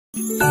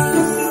Hey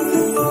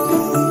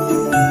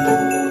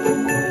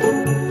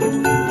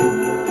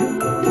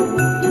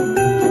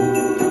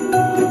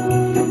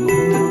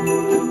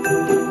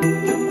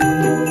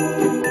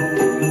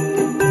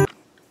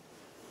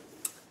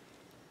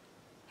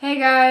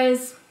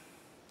guys,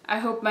 I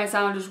hope my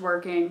sound is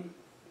working,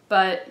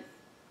 but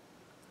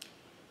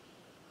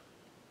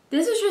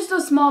this is just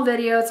a small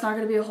video. It's not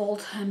going to be a whole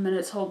 10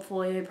 minutes,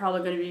 hopefully. It's probably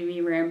going to be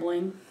me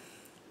rambling.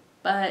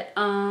 But,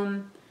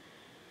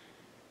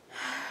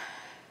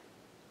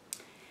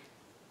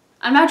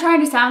 I'm not trying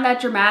to sound that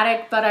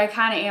dramatic, but I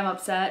kind of am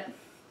upset.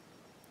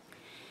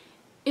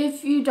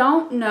 If you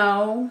don't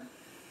know,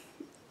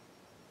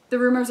 the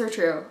rumors are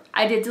true.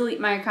 I did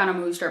delete my account on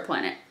Movie Star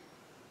Planet.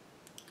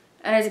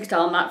 And as you can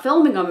tell, I'm not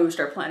filming on Movie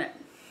Star Planet.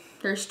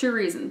 There's two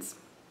reasons.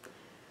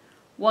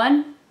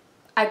 One,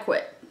 I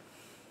quit.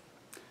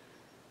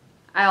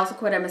 I also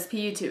quit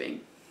MSP YouTubing.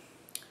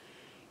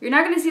 You're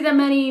not going to see that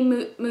many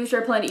Movie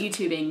Star Planet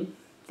YouTubing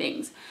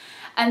things.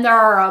 And there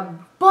are a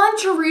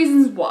bunch of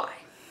reasons why.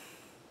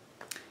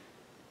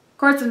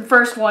 Of course, the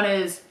first one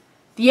is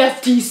the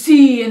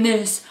FTC and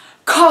this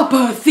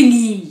COPPA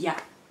thingy. Yeah.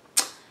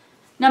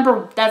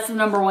 That's the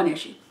number one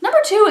issue. Number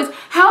two is,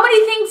 how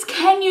many things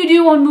can you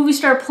do on Movie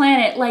Star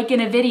Planet, like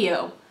in a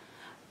video?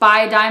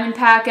 Buy a diamond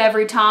pack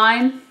every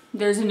time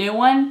there's a new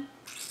one?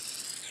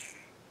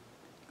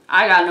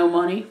 I got no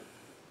money.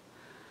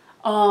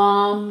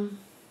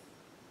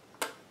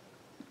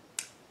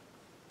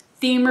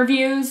 Theme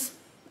reviews.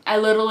 I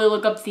literally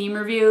look up theme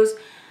reviews,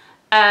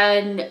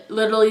 and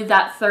literally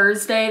that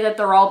Thursday that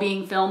they're all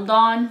being filmed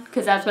on,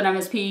 because that's when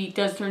MSP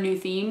does their new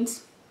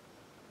themes,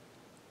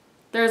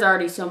 there's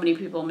already so many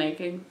people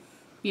making,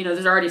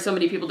 there's already so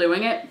many people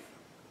doing it.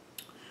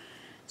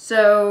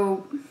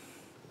 So,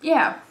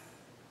 yeah.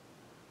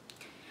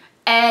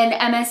 And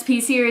MSP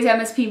series,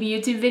 MSP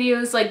YouTube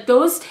videos, like,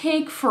 those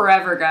take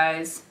forever,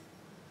 guys.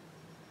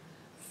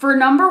 For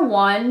number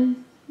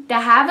one, to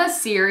have a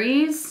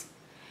series,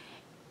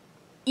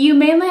 you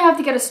mainly have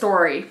to get a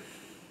story.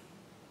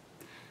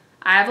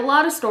 I have a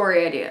lot of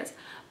story ideas.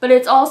 But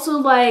it's also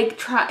like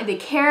the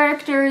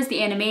characters,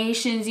 the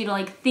animations,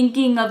 like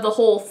thinking of the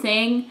whole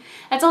thing.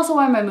 That's also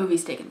why my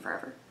movie's taking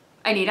forever.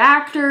 I need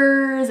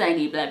actors, I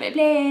need blah, blah,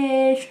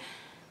 blah.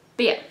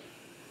 But yeah,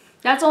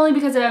 that's only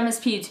because of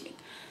MSP YouTubing.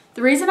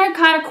 The reason I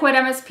kind of quit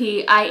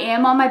MSP, I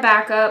am on my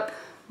backup,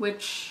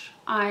 which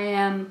I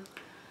am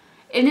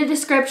in the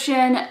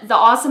description. The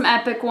awesome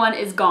epic one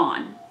is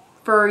gone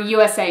for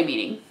USA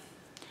meeting.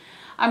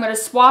 I'm going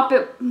to swap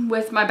it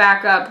with my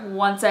backup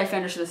once I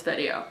finish this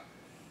video.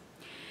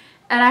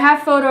 And I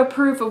have photo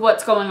proof of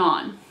what's going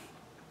on.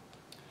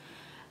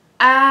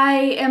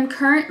 I am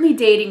currently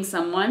dating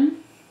someone.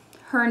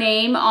 Her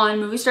name on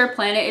Movie Star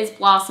Planet is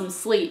Blossom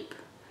Sleep.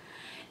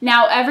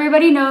 Now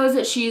everybody knows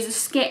that she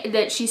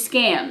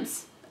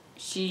scams.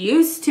 She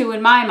used to,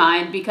 in my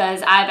mind,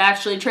 because I've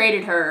actually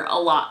traded her a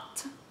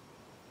lot.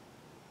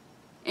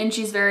 And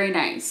she's very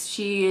nice.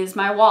 She is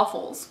my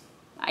waffles.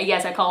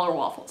 Yes, I call her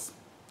waffles.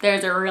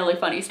 There's a really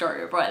funny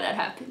story of why that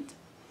happened.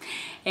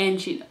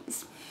 And she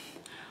knows.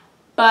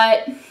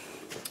 But,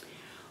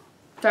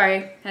 sorry,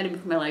 I had to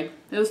move my leg.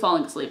 It was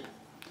falling asleep.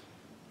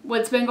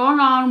 What's been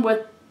going on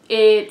with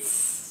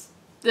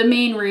the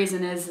main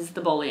reason is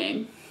the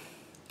bullying.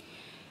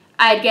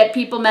 I'd get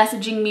people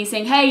messaging me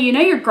saying, hey,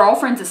 your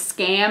girlfriend's a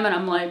scam. And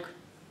I'm like,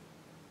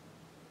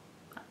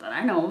 not that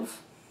I know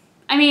of.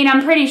 I mean, I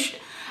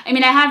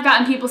have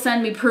gotten people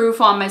send me proof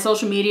on my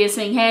social media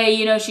saying, hey,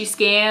 she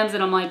scams.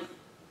 And I'm like,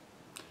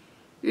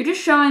 you're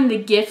just showing the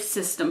gift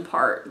system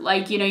part.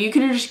 Like, you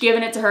could have just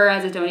given it to her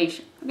as a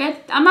donation. Okay?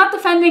 I'm not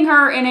defending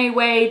her in a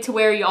way to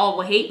where y'all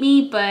will hate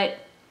me, but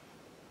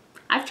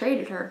I've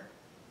traded her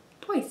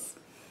twice.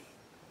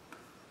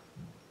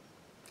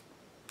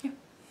 Yeah.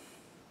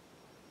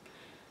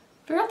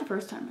 Forgot the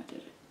first time I did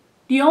it.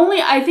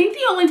 I think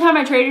the only time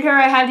I traded her,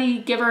 I had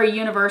to give her a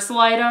universal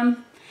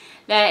item.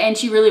 And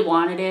she really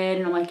wanted it,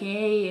 and I'm like,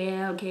 hey,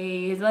 yeah,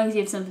 okay, as long as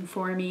you have something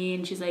for me.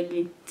 And she's like,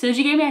 so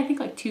she gave me, I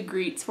think, like 2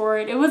 greets for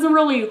it. It wasn't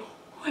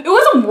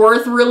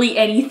worth really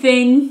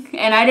anything,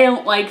 and I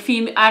don't like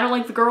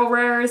the girl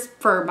rares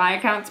for my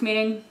accounts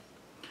meeting.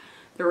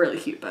 They're really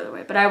cute, by the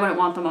way, but I wouldn't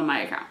want them on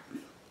my account.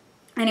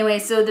 Anyway,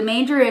 so the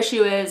major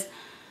issue is,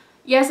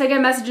 yes, I get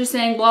messages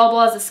saying blah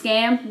blah is a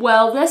scam.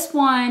 Well, this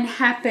one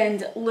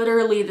happened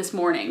literally this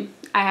morning.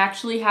 I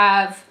actually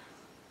have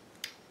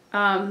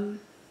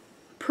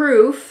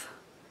proof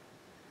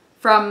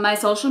from my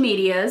social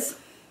medias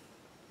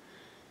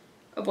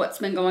of what's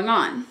been going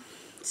on.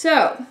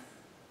 So,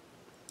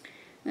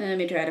 let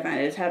me try to find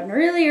it. It happened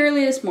really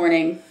early this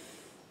morning.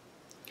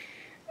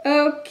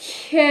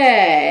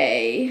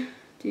 Okay.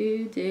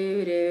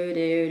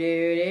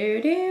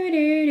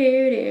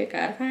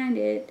 Gotta find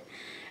it.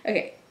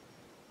 Okay.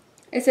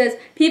 It says,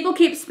 people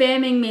keep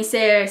spamming me,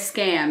 say I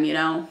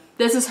scam,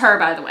 This is her,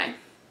 by the way.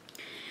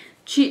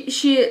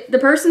 The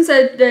person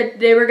said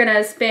that they were gonna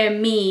spam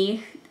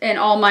me and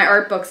all my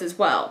art books as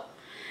well.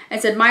 I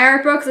said, my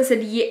art books? I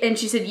said, yeah, and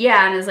she said,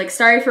 yeah, and I was like,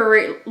 sorry for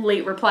a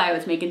late reply, I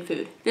was making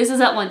food. This is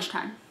at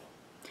lunchtime.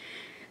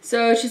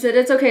 So she said,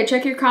 it's okay,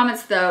 check your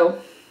comments though.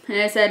 And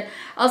I said,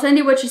 I'll send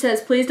you what she says.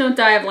 Please don't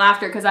die of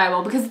laughter, because I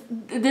will. Because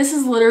this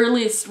is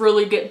literally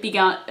really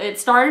it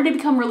started to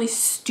become really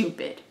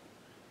stupid.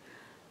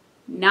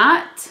 And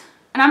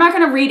I'm not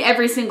going to read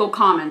every single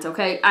comment,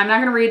 okay? I'm not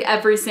going to read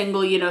every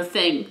single, you know,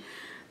 thing.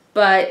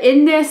 But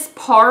in this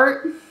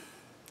part,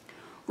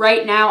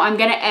 right now, I'm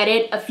going to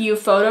edit a few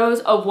photos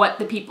of what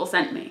the people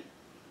sent me.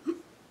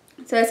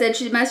 So I said,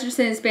 she messaged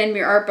saying spam me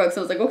your art book.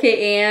 So I was like,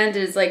 okay, and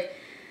it's like,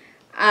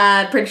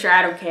 pretty sure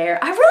I don't care.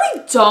 I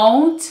really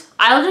don't.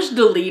 I'll just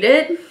delete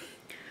it.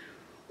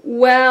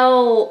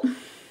 Well,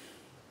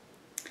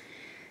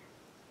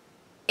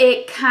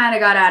 it kind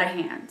of got out of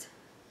hand.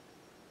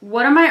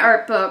 One of my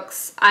art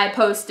books I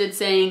posted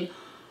saying,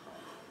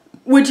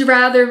 would you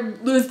rather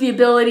lose the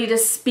ability to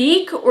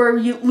speak or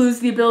you lose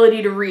the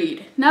ability to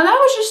read? Now that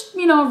was just,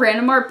 you know, a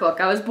random art book.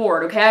 I was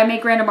bored, okay? I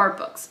make random art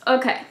books.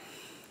 Okay.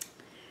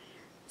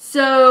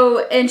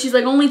 So, and she's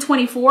like, only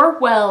 24?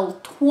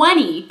 Well,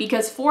 20,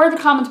 because 4 of the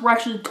comments were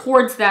actually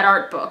towards that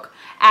art book,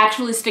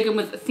 actually sticking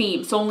with the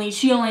theme. So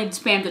she only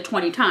spammed it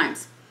 20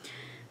 times.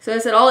 So I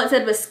said, all it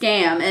said was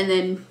scam, and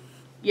then,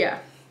 yeah.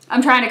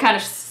 I'm trying to kind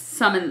of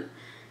summon,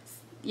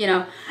 you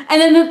know. And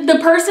then the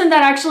person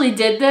that actually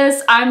did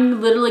this,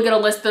 I'm literally going to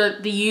list the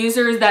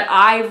users that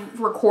I've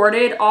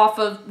recorded off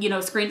of, you know,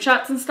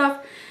 screenshots and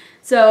stuff.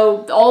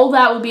 So all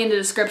that will be in the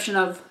description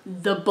of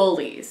the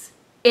bullies.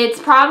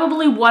 It's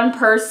probably one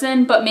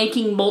person, but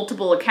making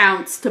multiple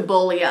accounts to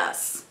bully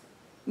us.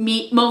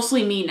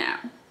 Mostly me now.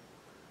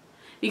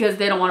 Because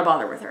they don't want to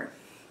bother with her.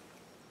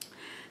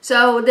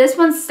 So this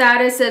one's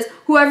status says,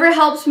 whoever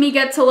helps me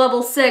get to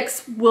level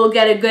 6 will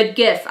get a good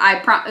gift. I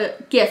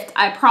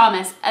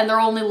promise. And they're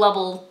only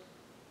level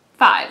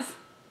 5.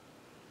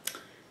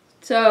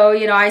 So,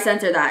 you know, I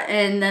sent her that.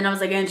 And then I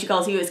was like, and she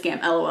calls you a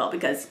scam, LOL,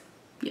 because,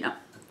 you know,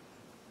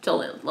 it's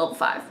only level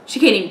 5. She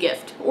can't even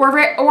gift.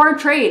 Or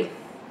trade.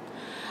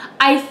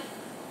 I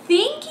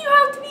think you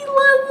have to be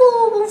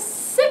level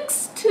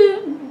 6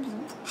 to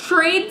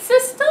trade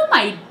system.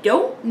 I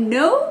don't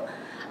know.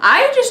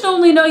 I just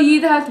only know you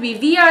either have to be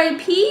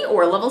VIP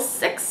or level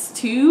 6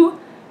 to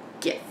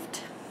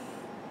gift.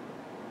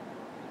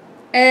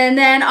 And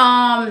then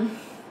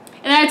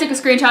I took a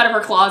screenshot of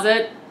her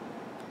closet.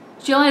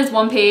 She only has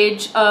 1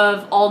 page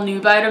of all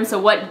noob items, so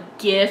what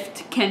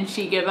gift can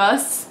she give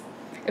us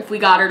if we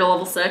got her to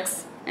level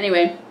 6?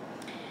 Anyway,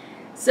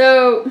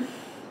 so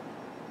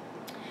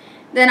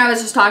then I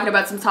was just talking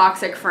about some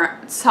toxic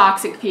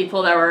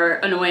people that were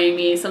annoying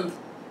me, some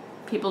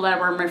people that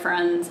were my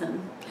friends,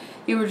 and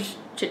we were just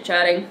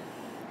chit-chatting.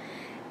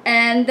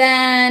 And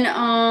then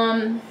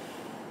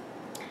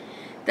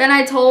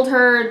I told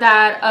her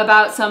that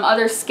about some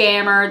other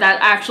scammer that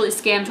actually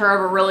scammed her of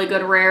a really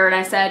good rare, and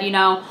I said, you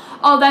know,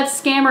 oh, that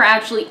scammer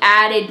actually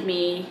added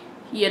me,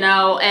 you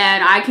know,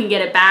 and I can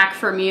get it back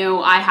from you.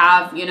 I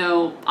have, you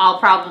know, I'll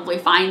probably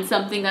find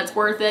something that's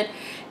worth it.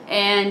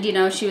 And, you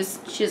know, she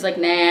was like,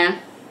 nah.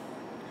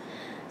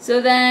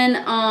 So then,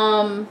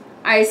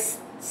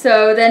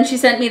 then she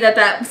sent me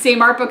that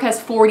same art book has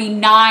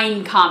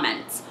 49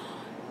 comments.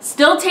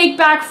 Still take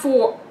back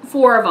four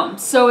of them.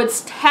 So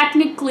it's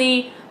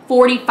technically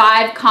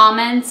 45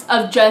 comments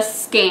of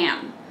just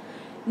scam.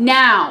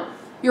 Now,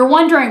 you're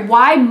wondering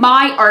why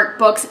my art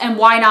books and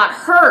why not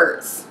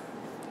hers.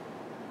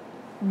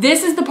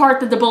 This is the part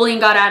that the bullying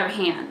got out of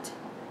hand.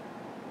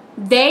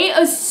 They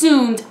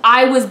assumed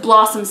I was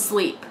Blossom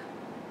Sleep.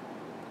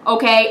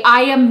 Okay,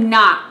 I am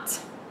not.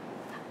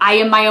 I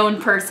am my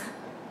own person.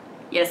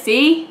 You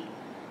see?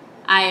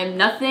 I am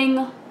nothing.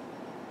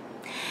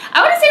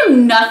 I wouldn't say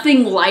I'm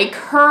nothing like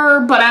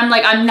her, but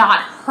I'm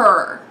not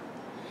her.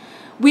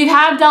 We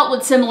have dealt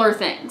with similar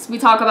things. We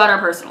talk about our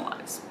personal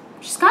lives.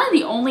 She's kind of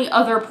the only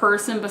other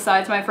person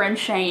besides my friend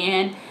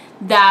Cheyenne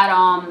that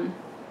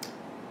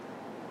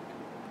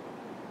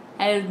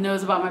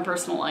knows about my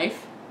personal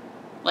life.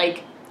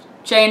 Like,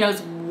 Cheyenne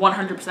knows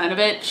 100% of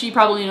it. She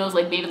probably knows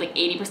like maybe like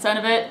 80%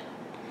 of it.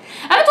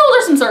 And I told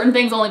her some certain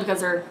things only because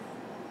they're,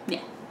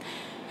 yeah.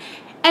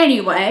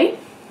 Anyway,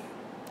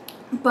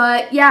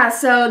 but yeah,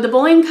 so the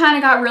bullying kind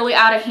of got really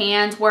out of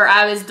hand where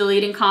I was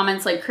deleting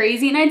comments like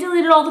crazy, and I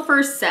deleted all the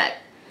first set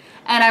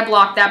and I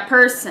blocked that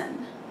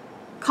person.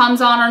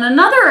 Comes on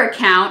another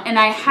account and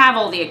I have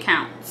all the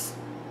accounts.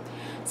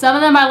 Some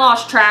of them I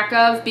lost track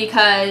of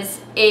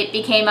because it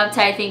became up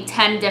to I think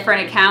 10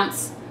 different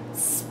accounts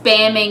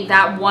spamming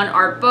that one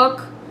art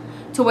book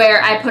to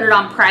where I put it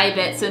on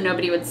private so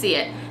nobody would see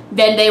it.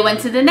 Then they went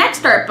to the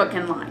next art book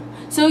in line.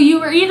 So you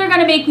were either going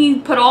to make me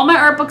put all my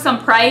art books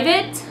on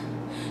private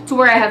to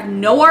where I have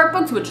no art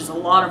books, which is a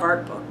lot of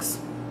art books.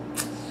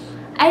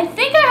 I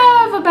think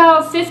I have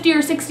about 50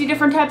 or 60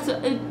 different types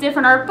of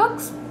different art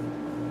books.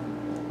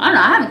 I don't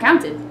know, I haven't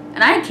counted.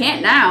 And I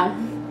can't now.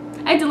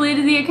 I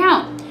deleted the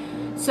account.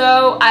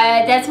 So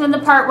that's when the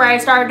part where I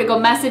started to go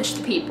message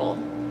to people.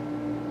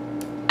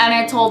 And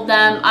I told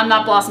them I'm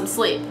not Blossom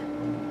Sleep.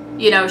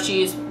 You know,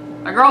 she's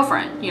my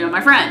girlfriend, you know,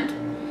 my friend.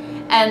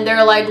 And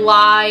they're like,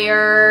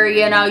 liar,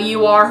 you know,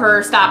 you are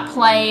her, stop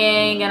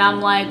playing. And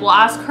I'm like, well,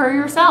 ask her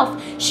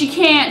yourself. She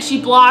can't,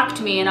 she blocked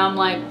me. And I'm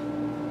like,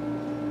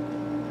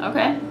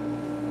 okay.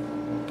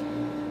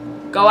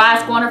 Go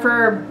ask one of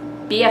her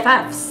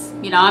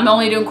BFFs. You know, I'm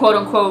only doing quote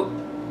unquote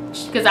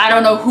because I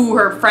don't know who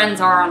her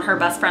friends are on her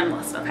best friend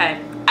list, okay?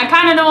 I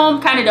kind of know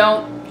them, kind of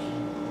don't.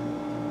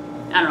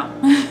 I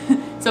don't know.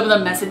 Some of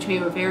them message me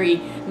with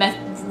very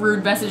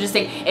rude messages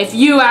saying, if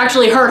you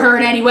actually hurt her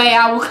in any way,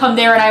 I will come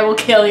there and I will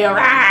kill you.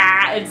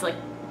 Rah! It's like,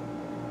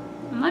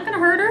 I'm not gonna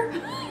hurt her.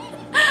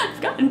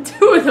 I've gotten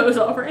 2 of those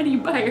already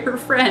by her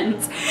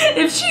friends.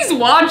 If she's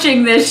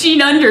watching this,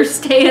 she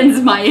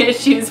understands my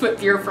issues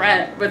with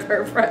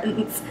her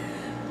friends.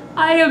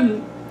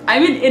 I'm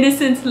an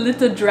innocent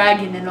little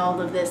dragon in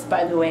all of this,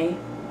 by the way.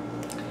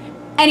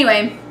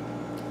 Anyway,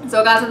 so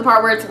I got to the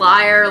part where it's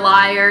liar,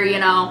 liar, you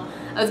know.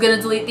 I was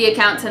gonna delete the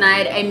account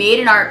tonight. I made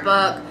an art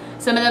book.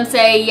 Some of them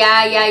say,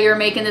 yeah, you're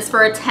making this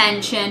for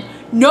attention.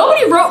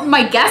 Nobody wrote in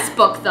my guest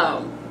book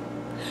though.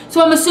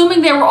 So I'm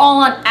assuming they were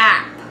all on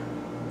app.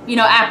 You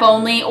know, app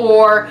only,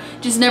 or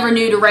just never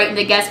knew to write in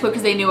the guest book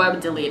because they knew I would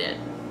delete it.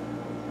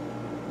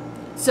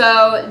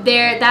 So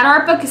that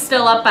art book is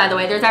still up, by the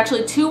way. There's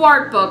actually 2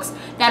 art books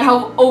that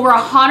have over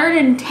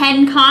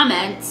 110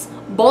 comments,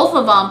 both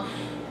of them,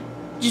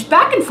 just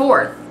back and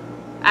forth.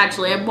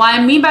 Actually, what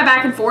I mean by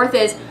back and forth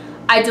is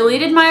I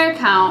deleted my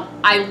account,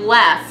 I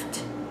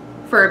left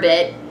for a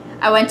bit,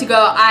 I went to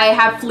go, I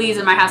have fleas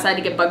in my house, I had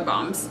to get bug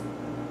bombs.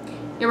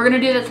 Yeah, we're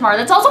gonna do that tomorrow.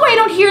 That's also why I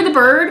don't hear the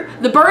bird.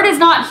 The bird is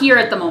not here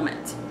at the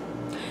moment.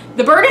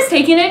 The bird is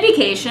taking a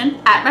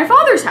vacation at my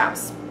father's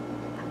house.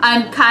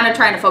 I'm kind of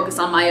trying to focus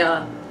on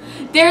my,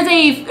 there's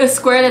a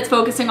square that's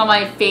focusing on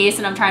my face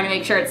and I'm trying to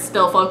make sure it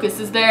still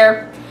focuses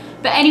there.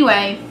 But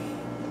anyway,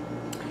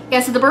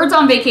 yeah, so the bird's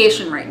on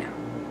vacation right now.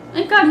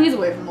 Thank God he's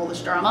away from all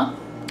this drama.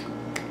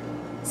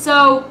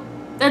 So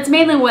that's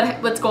mainly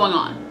what's going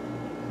on.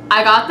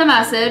 I got the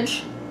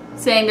message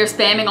saying they're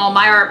spamming all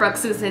my art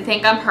books because they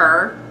think I'm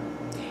her.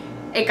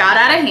 It got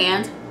out of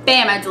hand.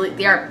 Bam, I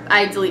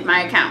delete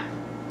my account.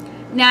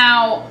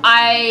 Now,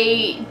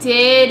 I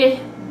did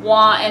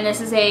want, and this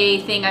is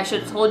a thing I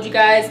should have told you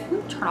guys. Let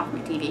me turn off my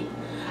TV.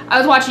 I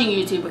was watching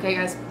YouTube, okay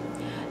guys?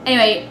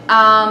 Anyway,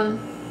 I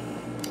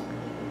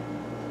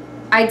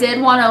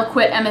did want to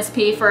quit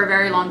MSP for a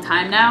very long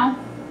time now.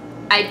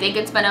 I think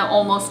it's been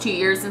almost 2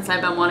 years since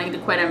I've been wanting to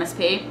quit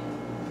MSP.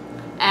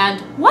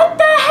 And what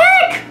the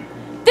heck?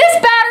 This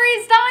battery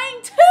is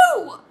dying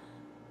too!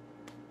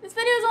 This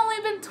video's only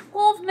been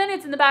 12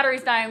 minutes and the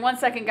battery's dying. 1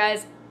 second,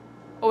 guys.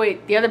 Oh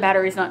wait, the other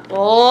battery's not. Oh!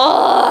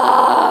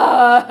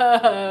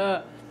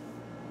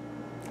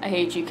 I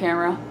hate you,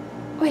 camera.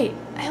 Wait,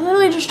 I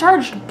literally just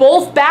charged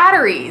both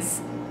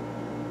batteries.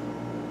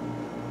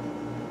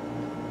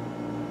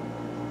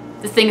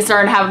 This thing is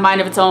starting to have a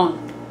mind of its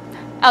own.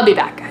 I'll be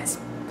back, guys.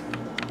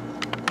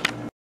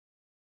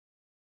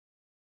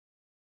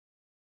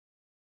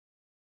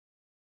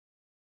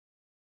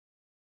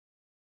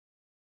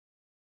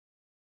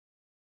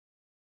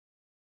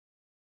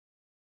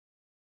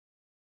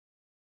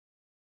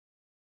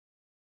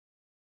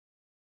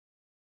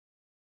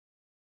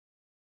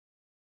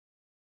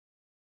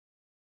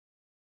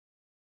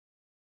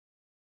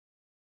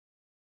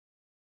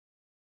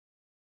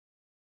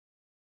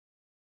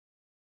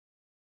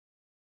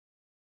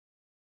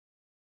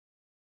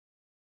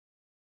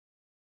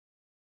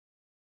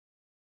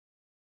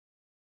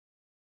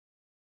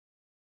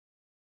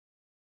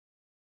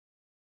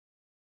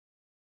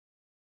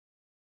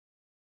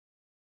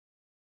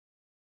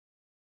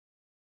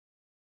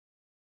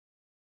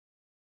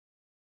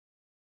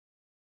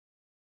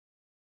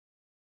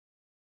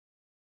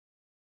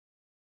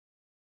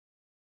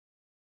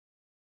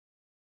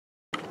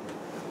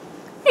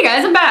 Hey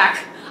guys, I'm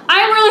back.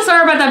 I'm really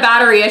sorry about that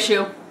battery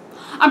issue.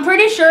 I'm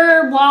pretty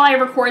sure while I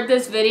record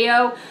this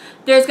video,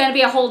 there's going to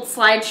be a whole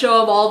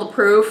slideshow of all the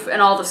proof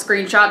and all the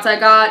screenshots I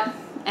got,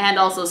 and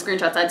also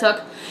screenshots I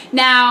took.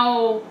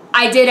 Now,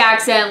 I did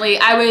accidentally,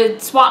 I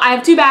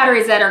have 2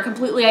 batteries that are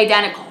completely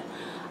identical.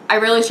 I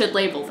really should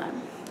label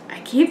them. I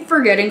keep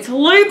forgetting to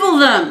label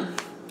them.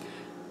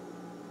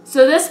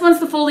 So this one's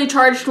the fully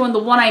charged one, the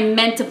one I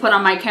meant to put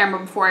on my camera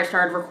before I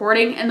started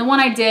recording, and the one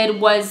I did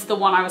was the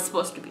one I was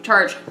supposed to be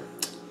charging.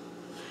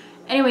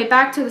 Anyway,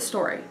 back to the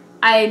story.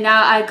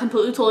 I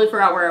completely totally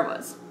forgot where I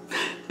was.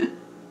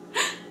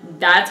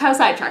 That's how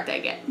sidetracked I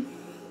get.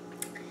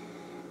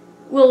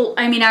 Well,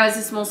 I mean, I was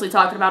just mostly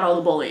talking about all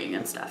the bullying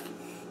and stuff.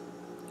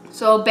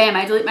 So, bam,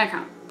 I delete my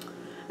account.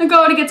 I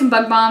go to get some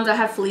bug bombs. I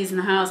have fleas in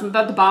the house. I'm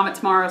about to bomb it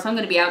tomorrow, so I'm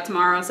going to be out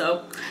tomorrow.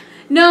 So,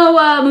 no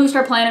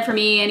Moonstar Planet for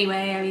me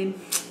anyway. I mean,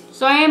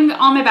 so I am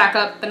on my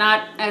backup, but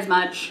not as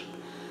much.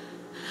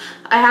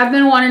 I have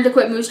been wanting to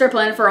quit Moonstar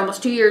Planet for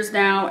almost 2 years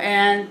now,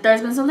 and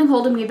there's been something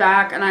holding me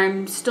back, and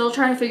I'm still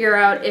trying to figure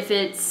out if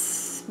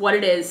it's what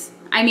it is.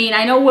 I mean,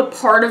 I know what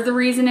part of the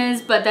reason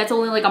is, but that's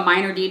only like a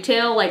minor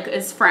detail, like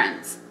as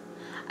friends.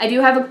 I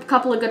do have a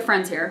couple of good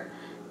friends here,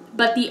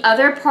 but the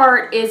other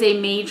part is a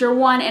major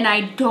one, and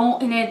I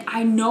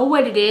know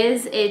what it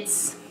is.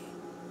 It's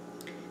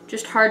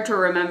just hard to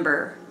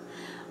remember.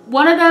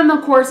 One of them,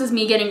 of course, is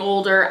me getting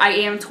older. I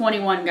am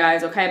 21,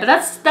 guys, okay? But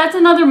that's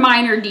another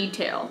minor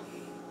detail.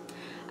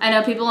 I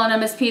know people on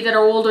MSP that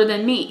are older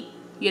than me,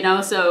 you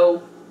know,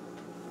 so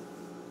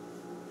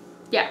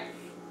yeah.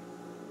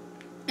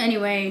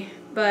 Anyway,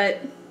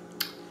 but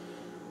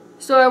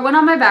so I went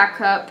on my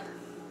backup,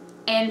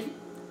 and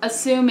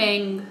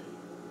assuming,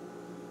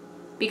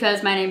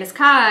 because my name is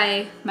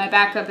Kai, my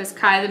backup is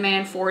Kai the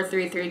Man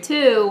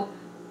 4332,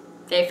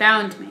 they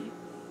found me.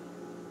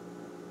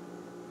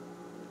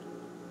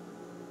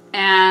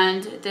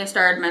 And they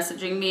started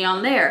messaging me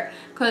on there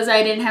because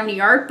I didn't have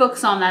any art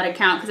books on that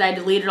account because I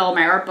deleted all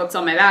my art books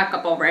on my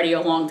backup already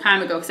a long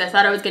time ago because I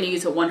thought I was going to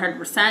use it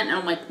 100%, and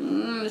I'm like,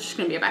 it's just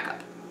going to be a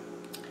backup.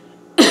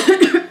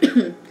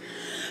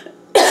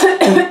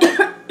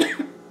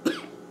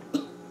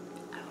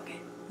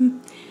 Okay.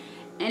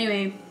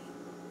 Anyway,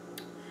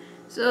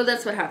 so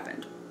that's what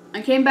happened.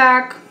 I came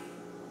back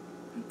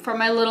from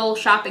my little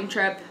shopping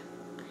trip,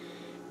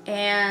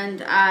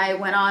 and I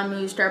went on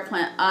Moonstar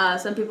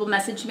Planet. Some people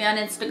messaged me on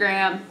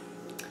Instagram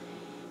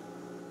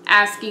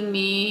asking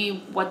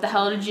me, what the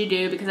hell did you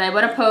do? Because I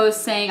put a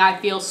post saying I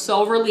feel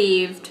so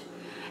relieved.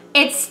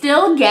 It's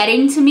still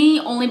getting to me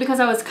only because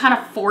I was kind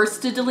of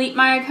forced to delete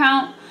my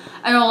account.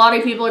 I know a lot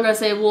of people are going to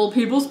say, well,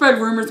 people spread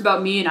rumors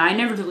about me and I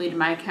never deleted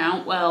my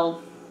account.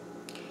 Well,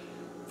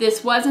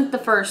 this wasn't the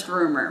first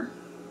rumor.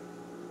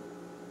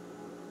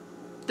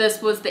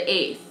 This was the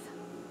 8th.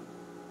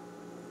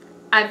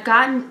 I've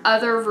gotten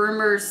other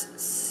rumors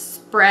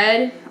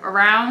spread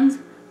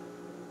around,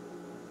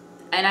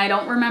 and I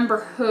don't remember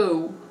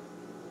who,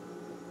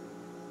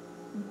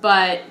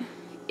 but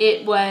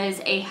it was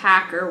a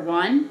hacker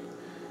one.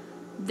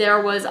 There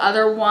was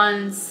other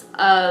ones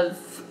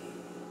of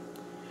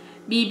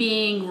me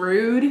being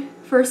rude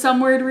for some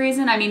weird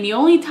reason. I mean, the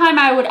only time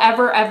I would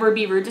ever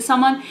be rude to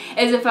someone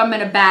is if I'm in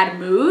a bad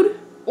mood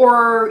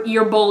or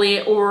you're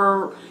bullying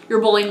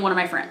one of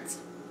my friends.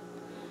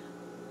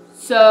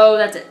 So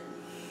that's it.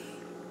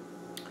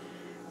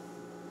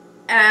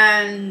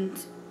 And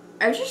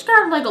I just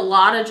got like a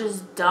lot of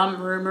just dumb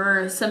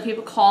rumors. Some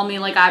people call me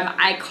like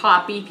I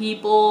copy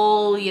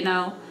people, you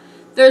know.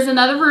 There's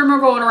another rumor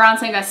going around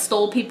saying I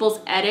stole people's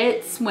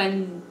edits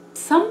when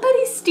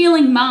somebody's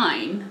stealing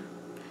mine.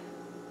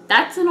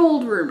 That's an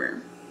old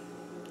rumor.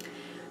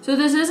 So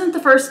this isn't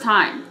the first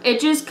time. It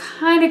just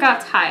kind of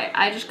got tired.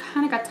 I just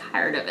kind of got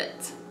tired of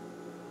it.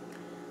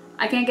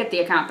 I can't get the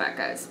account back,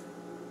 guys.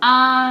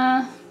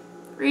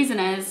 Reason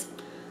is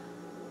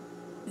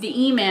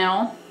the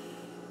email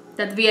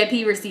that the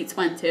VIP receipts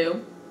went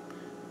to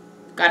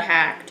got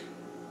hacked.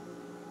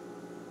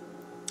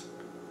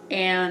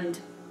 And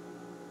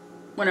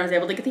when I was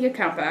able to get the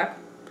account back,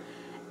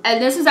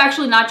 and this is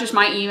actually not just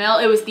my email,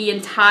 it was the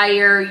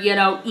entire, you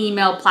know,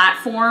 email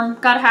platform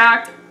got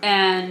hacked.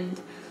 And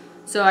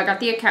so I got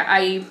the account,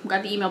 I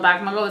got the email back.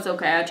 I'm like, oh, it's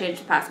okay. I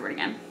changed the password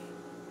again.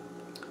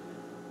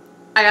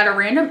 I got a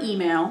random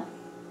email,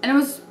 and it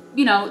was,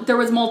 you know, there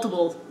was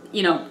multiple,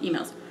 you know,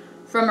 emails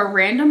from a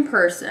random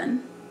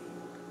person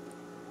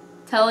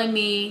telling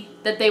me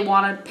that they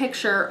wanted a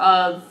picture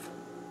of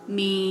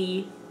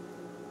me.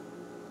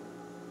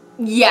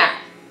 Yeah.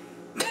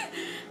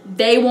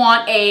 They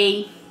want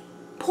a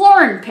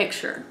porn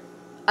picture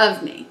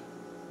of me.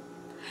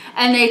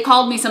 And they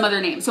called me some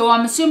other name. So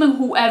I'm assuming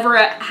whoever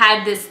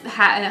had this,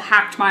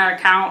 hacked my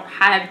account,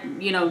 had,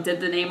 you know, did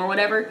the name or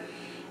whatever.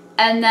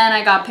 And then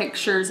I got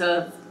pictures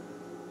of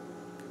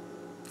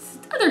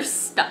other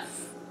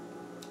stuff.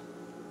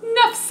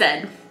 Enough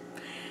said.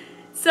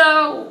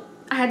 So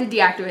I had to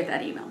deactivate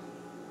that email.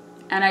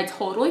 And I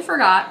totally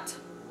forgot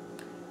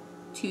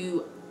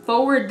to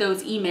forward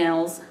those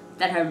emails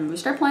that have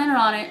Moonstar Planet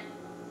on it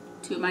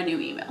to my new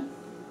email.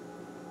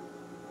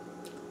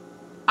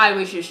 I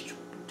was just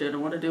didn't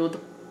want to deal with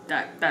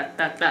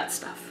that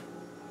stuff.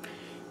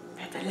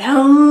 That's a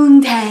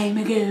long time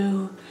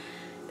ago.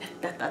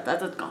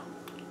 That's gone.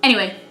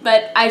 Anyway,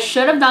 but I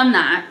should have done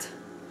that.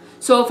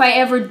 So if I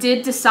ever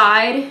did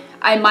decide,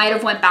 I might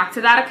have went back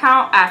to that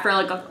account after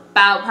like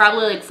about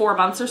probably like 4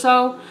 months or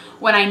so,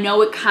 when I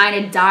know it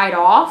kind of died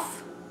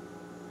off,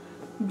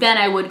 then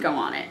I would go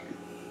on it.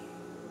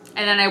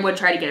 And then I would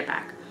try to get it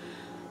back.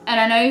 And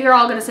I know you're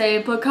all going to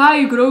say, but Kai,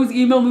 you could always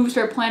email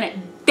Moonstar Planet.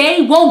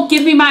 They won't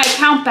give me my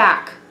account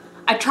back.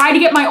 I tried to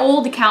get my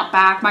old account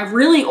back, my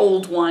really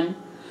old one,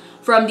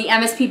 from the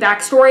MSP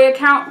Backstory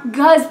account,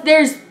 because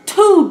there's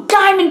 2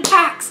 diamond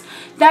packs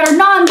that are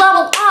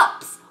non-level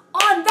ups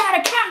on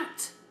that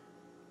account.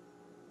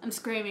 I'm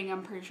screaming.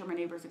 I'm pretty sure my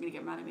neighbors are going to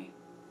get mad at me.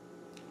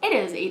 It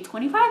is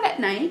 8:25 at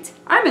night.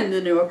 I'm in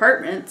the new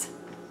apartment.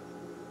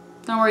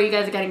 Don't worry, you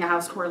guys are getting a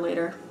house tour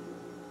later.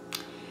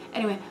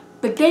 Anyway,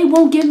 but they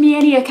won't give me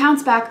any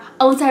accounts back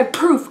unless I have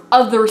proof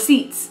of the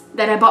receipts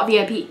that I bought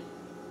VIP.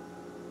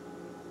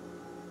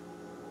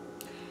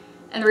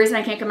 And the reason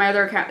I can't get my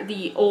other account,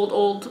 the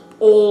old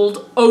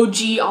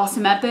OG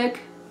Awesome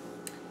Epic,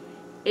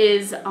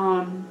 is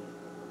that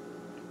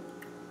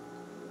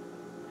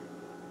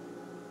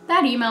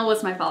email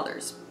was my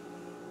father's.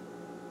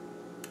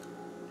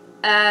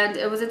 and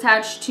it was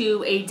attached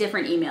to a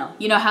different email.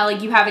 You know how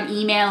like you have an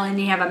email and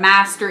you have a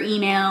master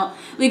email?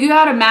 Like you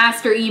got a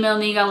master email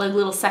and then you got like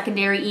little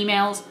secondary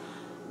emails.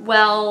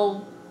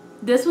 Well,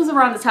 this was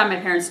around the time my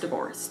parents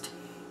divorced.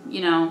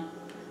 You know,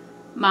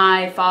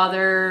 my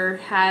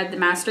father had the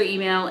master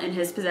email in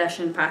his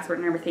possession, password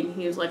and everything.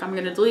 He was like, I'm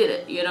gonna delete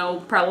it, you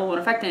know, probably won't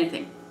affect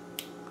anything.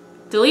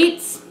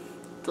 Deletes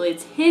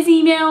his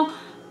email,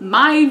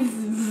 my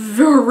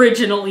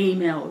original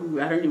email.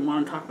 Ooh, I don't even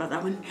want to talk about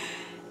that one.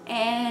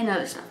 And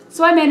other stuff.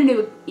 So I made a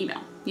new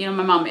email. You know,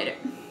 my mom made it.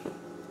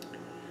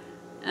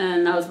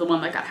 And that was the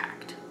one that got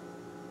hacked.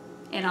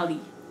 And all the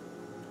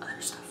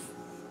other stuff.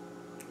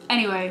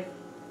 Anyway.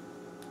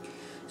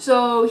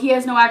 So he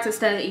has no access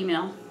to the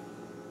email.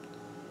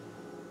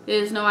 He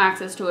has no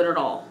access to it at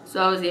all. So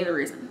that was the other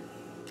reason.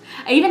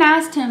 I even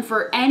asked him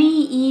for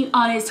any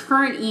on his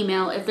current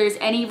email if there's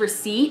any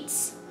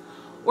receipts.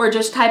 Or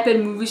just type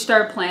in Movie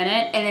Star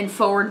Planet and then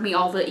forward me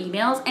all the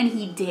emails. And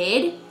he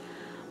did.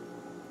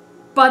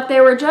 But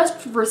they were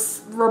just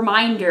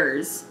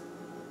reminders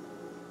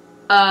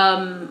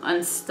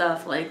and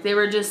stuff. Like, they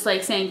were just,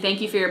 like, saying thank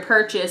you for your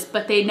purchase,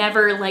 but they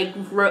never, like,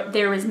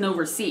 there was no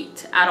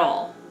receipt at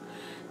all.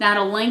 Not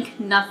a link,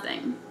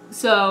 nothing.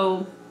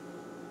 So,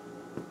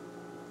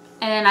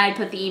 and then I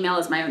put the email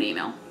as my own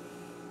email.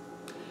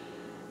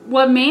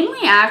 What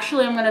mainly,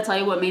 actually, I'm going to tell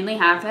you what mainly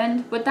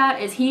happened with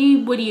that is he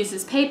would use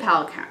his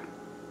PayPal account.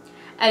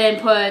 And then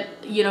put,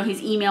 you know,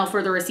 his email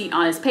for the receipt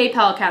on his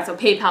PayPal account, so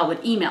PayPal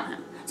would email him.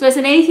 So I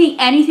said,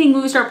 anything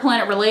Movie Star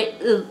Planet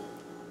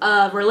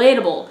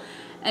relatable.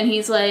 And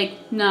he's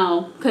like,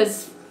 no.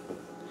 Because,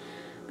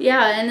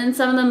 yeah, and then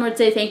some of them would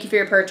say, thank you for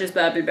your purchase,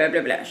 blah, blah, blah,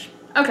 blah, blah.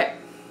 Okay.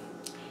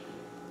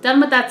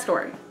 Done with that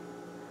story.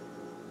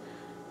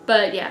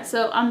 But, yeah,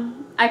 so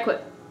I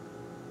quit.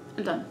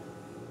 I'm done.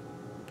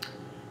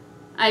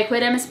 I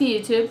quit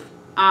MSP YouTube.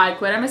 I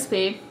quit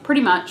MSP,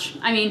 pretty much.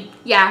 I mean,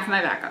 yeah, half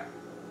my backup.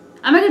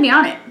 I'm not going to be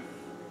on it.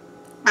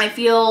 I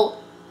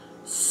feel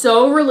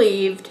so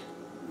relieved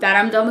that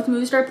I'm done with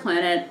Movie Star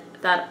Planet,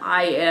 that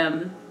I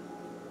am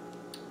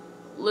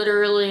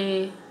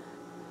literally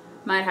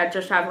might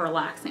just have a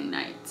relaxing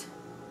night.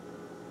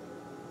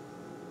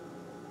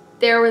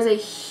 There was a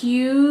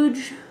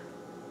huge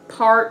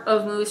part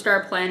of Movie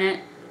Star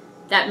Planet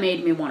that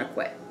made me want to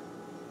quit.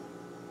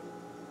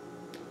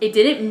 It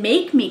didn't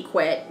make me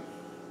quit.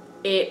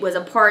 It was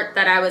a part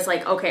that I was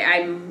like, okay,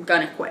 I'm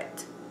gonna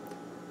quit.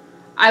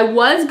 I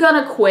was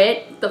gonna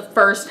quit the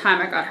first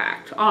time I got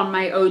hacked on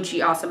my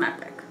OG Awesome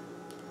Epic.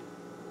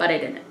 But I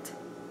didn't.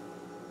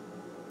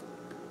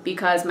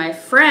 Because my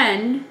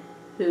friend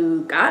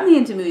who got me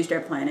into Movie Star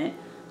Planet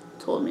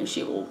told me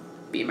she will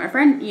be my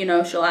friend. You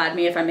know, she'll add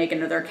me if I make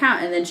another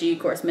account. And then she, of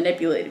course,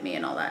 manipulated me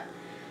and all that.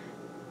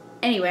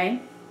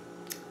 Anyway.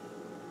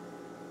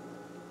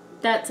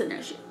 That's an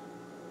issue.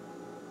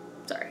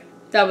 Sorry.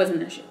 That was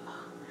an issue.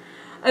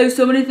 I have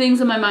so many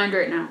things on my mind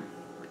right now.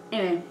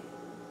 Anyway.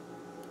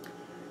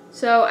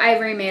 So, I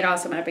remade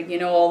Awesome Epic. You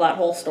know all that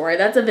whole story.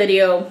 That's a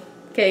video.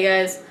 Okay,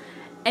 guys.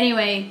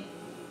 Anyway,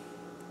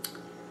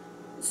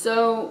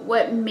 so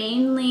what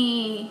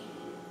mainly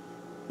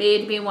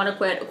made me want to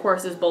quit, of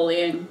course, is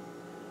bullying.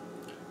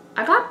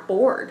 I got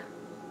bored.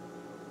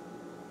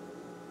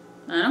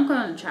 I don't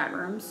go in the chat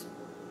rooms.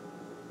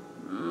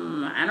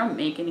 I don't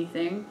make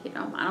anything. You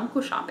know, I don't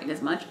go shopping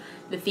as much.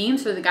 The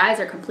themes for the guys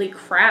are complete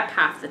crap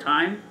half the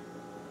time.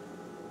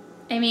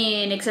 I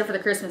mean, except for the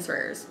Christmas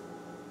rares.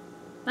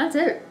 That's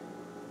it.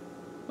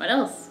 What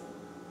else?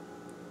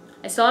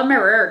 I still have my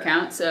rare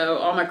account, so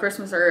all my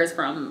Christmas rares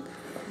from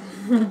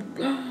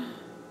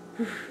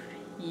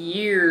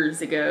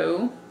years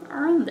ago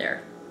are on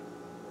there.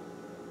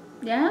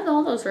 Yeah, I have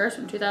all those rares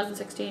from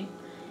 2016.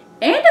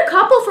 And a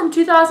couple from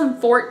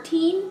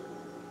 2014.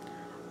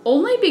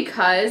 Only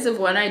because of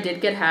when I did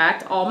get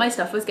hacked, all my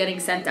stuff was getting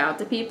sent out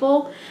to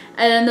people.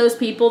 And then those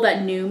people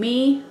that knew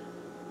me,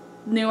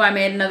 knew I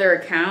made another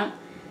account,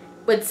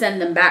 would send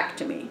them back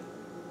to me.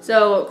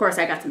 So, of course,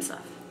 I got some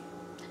stuff.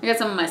 I got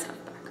some of my stuff.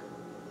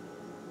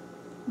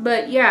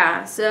 But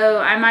yeah, so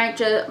I might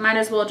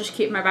as well just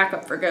keep my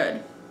backup for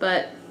good.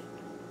 But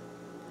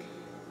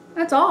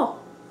that's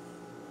all.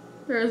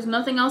 There's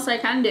nothing else I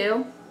can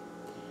do.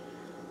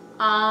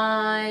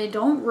 I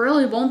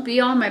won't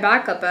be on my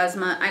backup as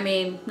much. I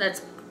mean,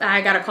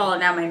 I gotta call it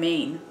now my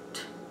main.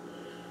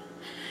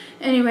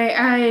 Anyway,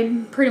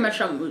 I'm pretty much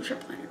done with Movie Star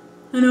Planet.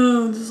 I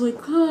know, I'm just like,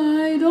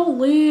 hi, don't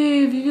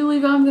leave. If you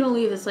leave, I'm gonna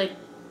leave. It's like,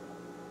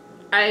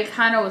 I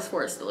kind of was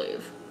forced to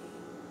leave.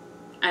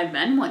 I've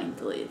been wanting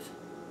to leave.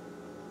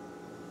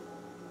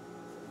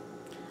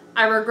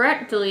 I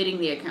regret deleting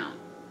the account.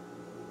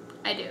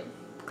 I do.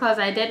 Because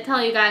I did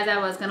tell you guys I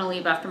was going to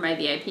leave after my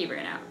VIP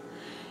ran out.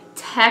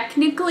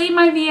 Technically,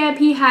 my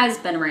VIP has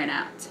been ran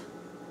out.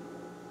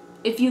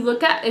 If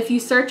you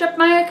search up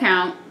my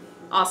account,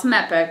 Awesome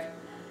Epic,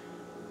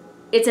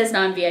 it says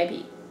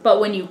non-VIP.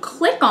 But when you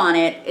click on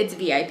it, it's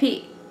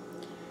VIP.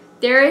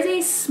 There is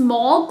a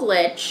small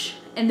glitch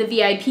in the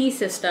VIP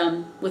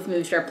system with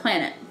Movie Star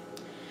Planet.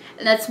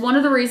 And that's one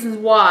of the reasons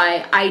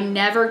why I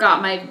never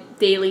got my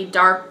daily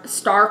dark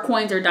star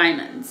coins or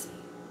diamonds.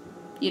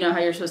 You know how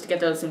you're supposed to get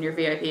those when you're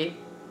VIP?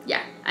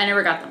 Yeah, I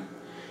never got them.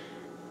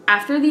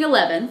 After the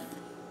 11th,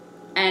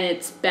 and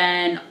it's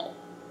been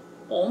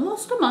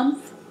almost a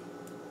month,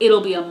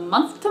 it'll be a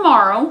month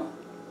tomorrow,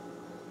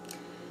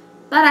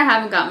 that I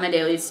haven't got my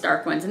daily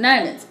star coins and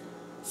diamonds.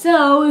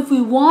 So if we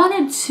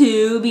wanted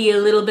to be a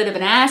little bit of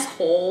an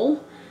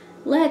asshole,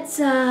 let's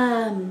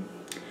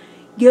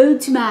go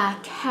to my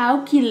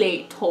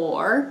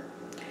calculator,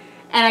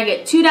 and I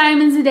get 2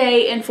 diamonds a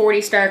day and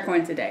 40 star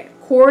coins a day,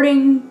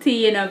 according to,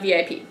 you know,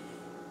 VIP.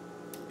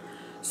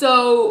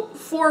 So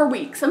 4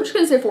 weeks, I'm just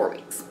gonna say 4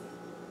 weeks,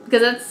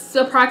 because that's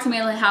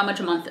approximately how much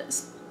a month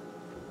is.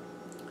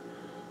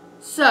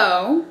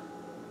 So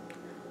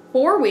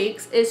 4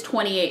 weeks is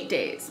 28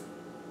 days.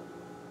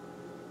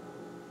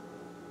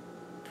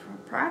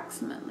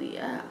 Approximately,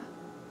 yeah.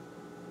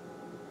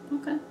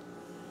 Okay.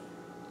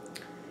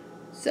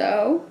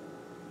 So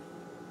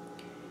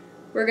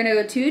we're gonna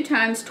go 2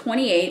 times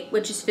 28,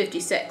 which is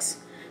 56.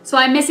 So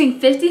I'm missing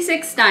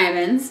 56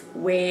 diamonds.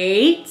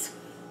 Wait.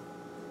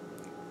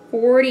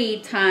 40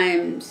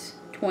 times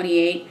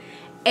 28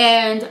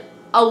 and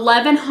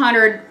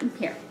 1100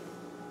 here.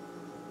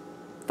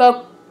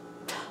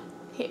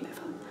 Hate my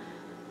phone.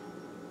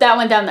 That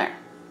one down there.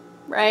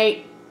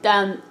 Right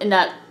down in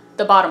that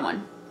the bottom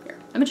one. Here.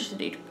 Let me just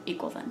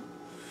equal then.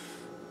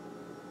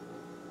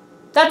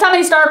 That's how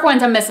many star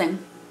coins I'm missing.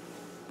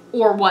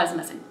 Or was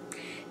missing.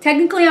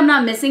 Technically, I'm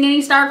not missing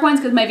any star coins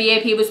because my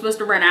VIP was supposed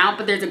to run out,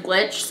 but there's a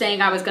glitch saying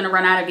I was going to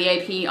run out of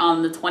VIP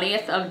on the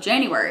 20th of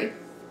January.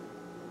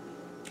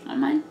 I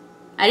don't mind.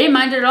 I didn't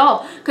mind it at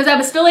all because I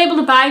was still able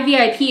to buy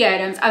VIP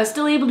items. I was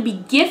still able to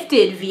be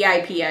gifted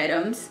VIP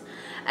items.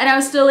 And I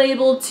was still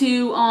able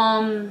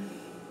to,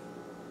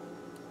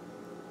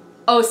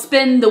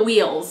 spin the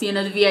wheels, you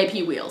know, the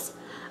VIP wheels.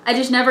 I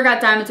just never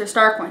got diamonds or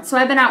star coins. So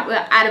I've been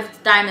out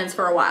of diamonds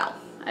for a while.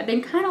 I've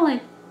been kind of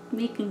like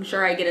making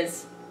sure I get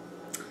as...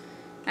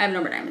 I have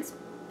no more diamonds.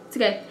 It's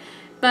okay.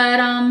 But,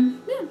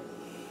 yeah.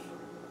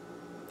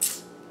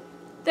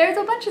 There's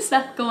a bunch of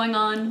stuff going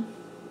on.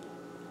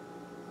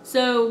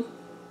 So,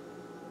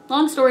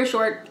 long story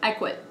short, I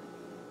quit.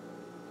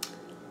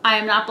 I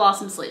am not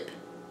Blossom Sleep.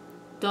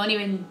 Don't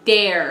even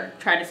dare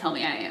try to tell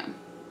me I am.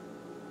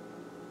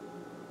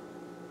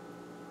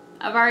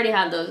 I've already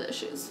had those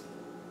issues.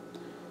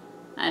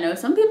 I know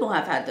some people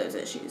have had those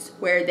issues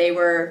where they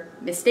were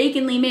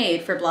mistakenly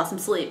made for Blossom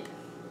Sleep.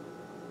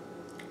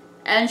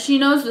 And she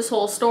knows this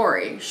whole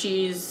story.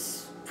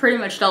 She's pretty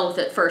much dealt with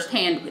it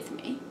firsthand with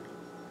me.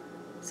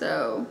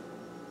 So,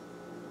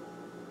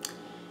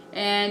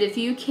 and if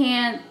you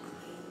can't,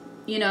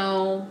 you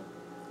know,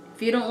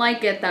 if you don't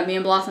like it that me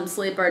and Blossom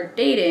Sleep are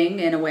dating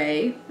in a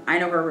way, I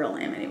know her real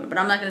name anyway, but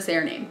I'm not going to say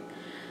her name.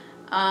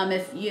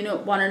 If you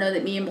don't want to know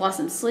that me and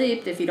Blossom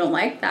Sleep, if you don't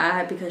like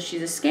that because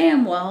she's a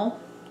scam, well,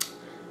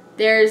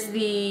 there's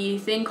the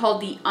thing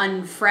called the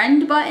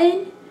unfriend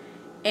button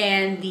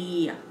and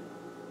the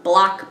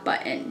block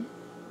button.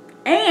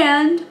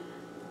 And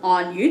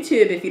on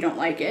YouTube, if you don't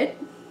like it,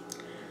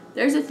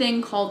 there's a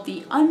thing called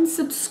the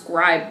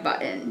unsubscribe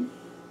button.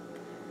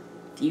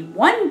 The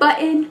one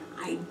button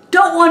I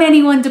don't want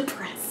anyone to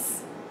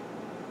press.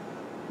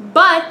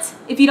 But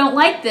if you don't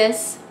like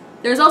this,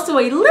 there's also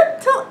a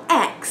little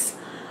X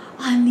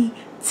on the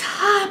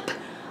top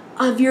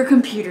of your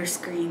computer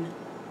screen.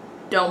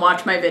 Don't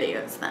watch my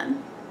videos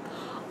then.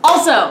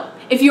 Also,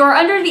 if you are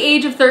under the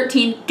age of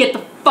 13, get the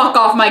fuck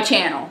off my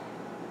channel.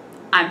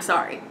 I'm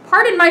sorry.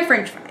 Pardon my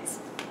french fries.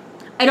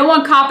 I don't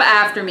want COPPA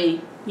after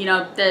me. You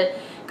know, the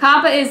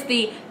COPPA is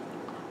the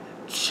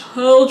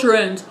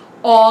Children's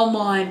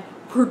Online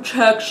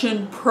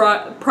Protection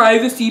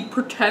Privacy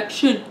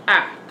Protection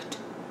Act.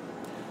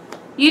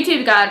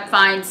 YouTube got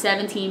fined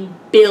 $17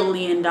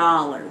 billion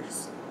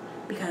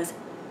because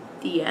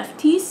the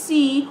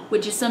FTC,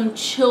 which is some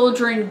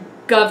children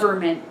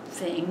government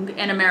thing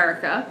in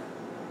America,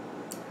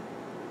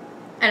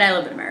 and I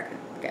live in America,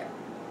 okay.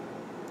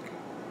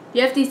 The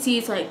FTC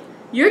is like,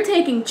 you're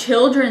taking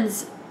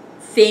children's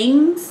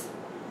things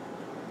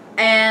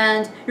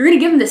and you're gonna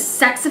give them to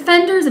sex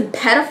offenders and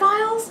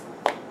pedophiles?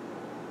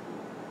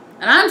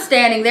 And I'm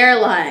standing there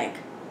like,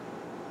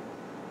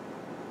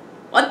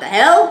 what the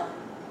hell?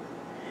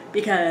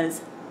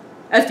 Because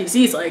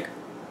FTC's like,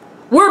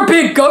 we're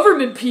big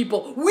government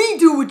people. We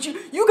do what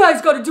you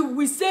guys gotta do what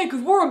we say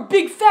because we're on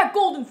big fat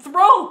golden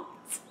thrones.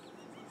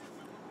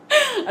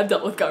 I've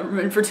dealt with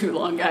government for too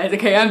long, guys,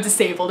 okay? I'm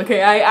disabled,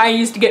 okay? I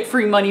used to get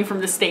free money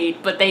from the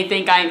state, but they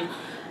think I'm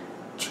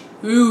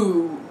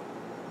too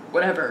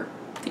whatever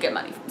to get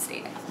money from the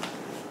state.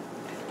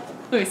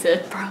 Like I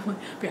said, probably,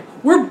 yeah,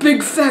 we're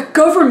big fat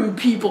government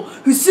people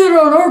who sit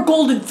on our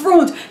golden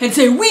thrones and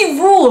say, we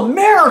rule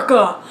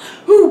America!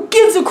 Who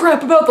gives a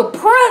crap about the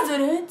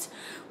president?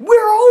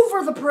 We're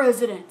over the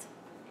president!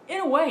 In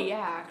a way, yeah,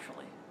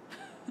 actually.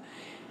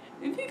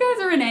 If you guys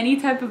are in any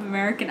type of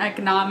American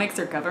economics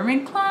or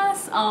government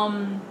class,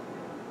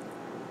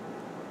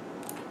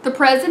 the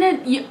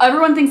president,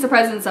 everyone thinks the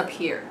president's up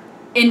here.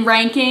 in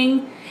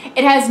ranking.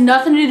 It has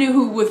nothing to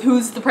do with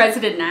who's the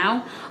president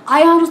now.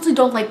 I honestly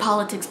don't like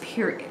politics,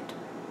 period.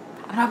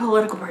 I'm not a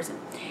political person.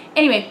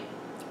 Anyway,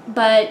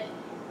 but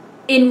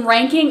in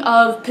ranking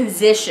of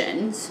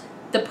positions,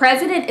 the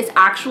president is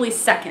actually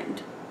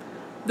second.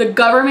 The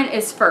government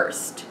is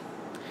first.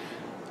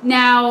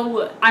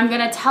 Now, I'm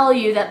going to tell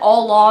you that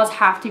all laws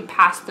have to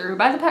pass through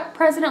by the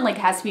president, like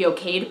it has to be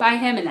okayed by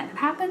him, and then it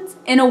happens,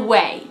 in a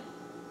way.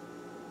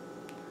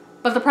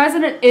 But the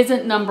president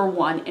isn't number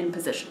one in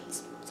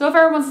positions. So if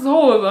everyone says,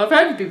 oh, well, if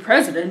I could be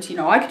president, you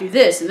know, I could do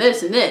this and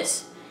this and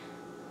this.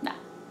 No.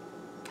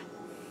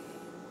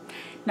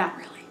 Not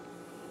really.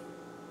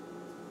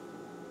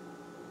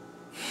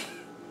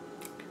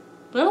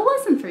 Little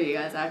lesson for you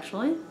guys,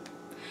 actually.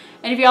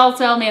 And if y'all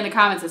tell me in the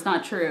comments it's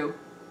not true,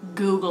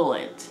 Google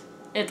it.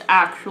 It's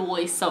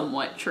actually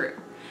somewhat true.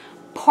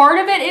 Part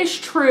of it is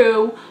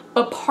true,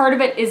 but part of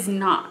it is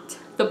not.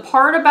 The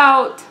part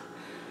about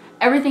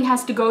everything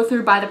has to go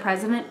through by the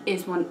president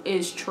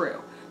is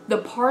true. The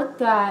part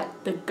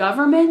that the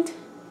government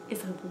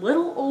is a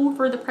little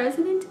over the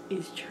president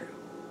is true.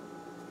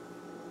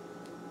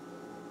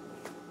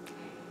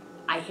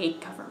 I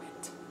hate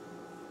government.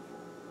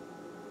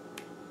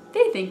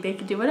 They think they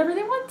can do whatever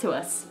they want to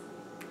us.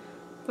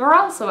 They're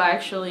also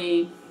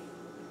actually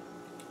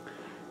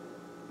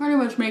pretty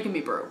much making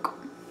me broke.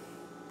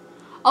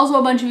 Also,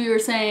 a bunch of you are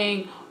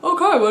saying,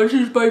 okay, why don't you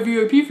just buy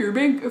VIP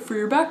for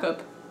your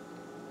backup?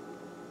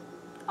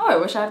 Oh, I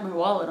wish I had my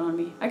wallet on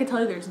me. I can tell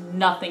you there's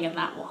nothing in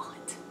that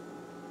wallet.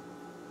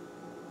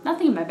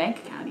 Nothing in my bank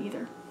account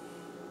either.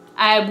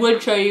 I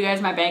would show you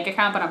guys my bank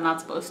account, but I'm not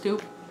supposed to.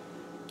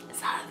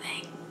 It's not a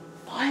thing.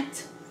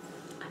 What?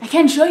 I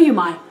can show you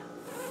my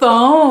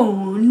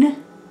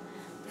phone.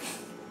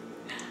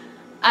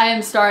 I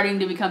am starting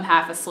to become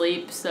half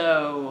asleep,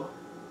 so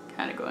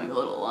kind of going a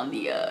little on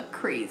the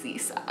crazy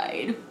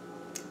side.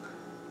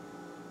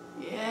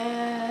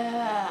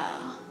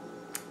 Yeah.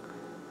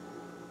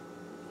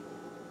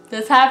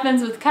 This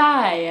happens with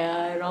Kai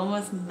at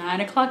almost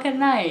 9 o'clock at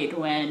night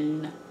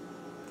when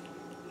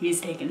he's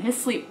taking his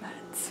sleep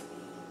meds.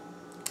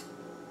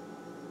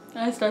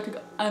 I start to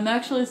go. I'm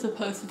actually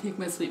supposed to take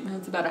my sleep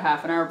meds about a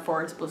half an hour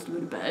before I'm supposed to go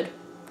to bed.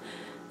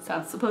 So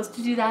I'm supposed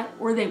to do that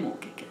or they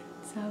won't kick it.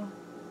 So,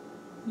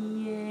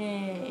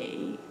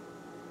 yay.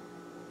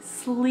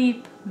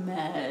 Sleep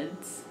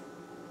meds.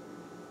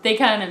 They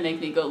kind of make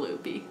me go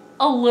loopy.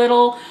 A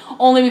little,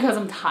 only because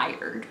I'm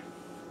tired.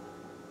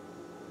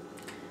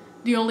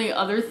 The only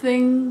other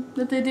thing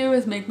that they do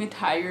is make me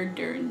tired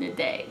during the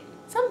day.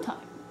 Sometimes.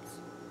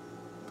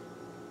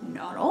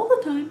 Not all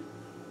the time.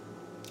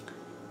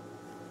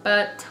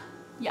 But,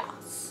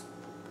 yes.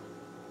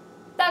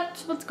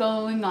 That's what's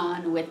going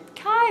on with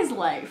Kai's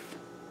life.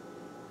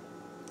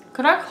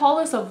 Could I call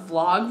this a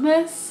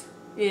vlogmas?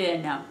 Yeah,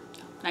 no.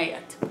 Not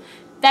yet.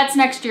 That's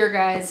next year,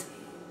 guys.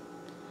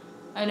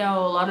 I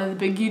know a lot of the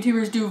big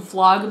YouTubers do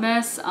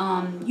vlogmas.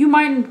 You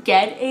might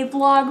get a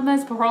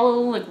vlogmas, but probably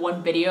only like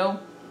one video.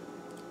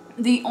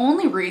 The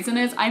only reason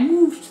is I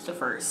moved the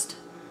 1st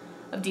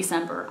of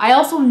December. I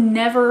also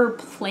never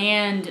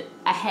planned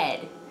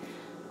ahead.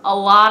 A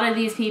lot of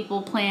these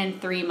people plan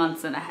 3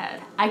 months in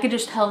ahead. I could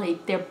just tell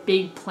they're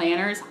big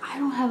planners. I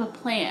don't have a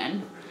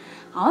plan.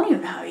 I don't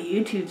even have a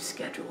YouTube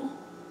schedule.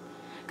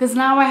 Because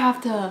now I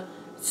have to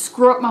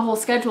screw up my whole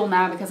schedule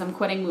now because I'm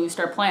quitting Movie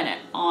Star Planet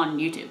on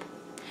YouTube.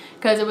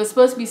 Because it was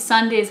supposed to be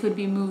Sundays would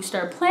be Movie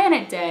Star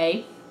Planet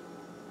Day.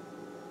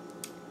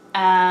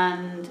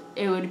 And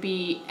it would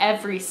be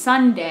every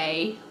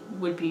Sunday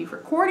would be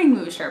recording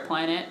Movie Star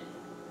Planet.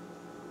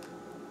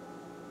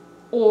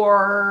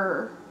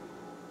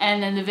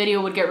 And then the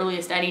video would get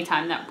released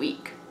anytime that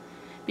week.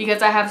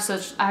 Because I have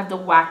the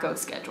wacko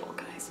schedule,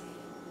 guys.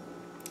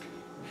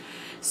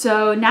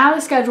 So now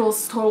the schedule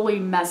is totally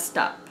messed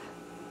up.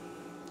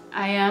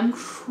 I am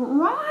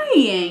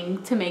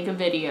trying to make a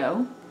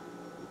video.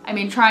 I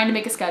mean, trying to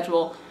make a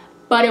schedule.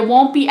 But it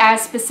won't be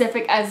as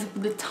specific as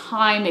the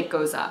time it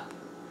goes up.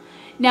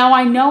 Now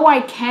I know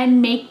I can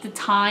make the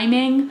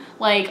timing,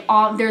 like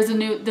there's the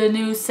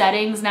new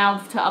settings now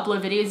to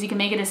upload videos. You can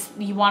make it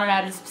you want it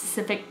at a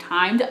specific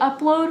time to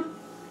upload,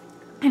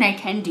 and I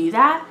can do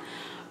that.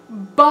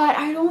 But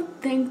I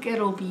don't think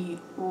it'll be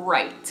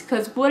right,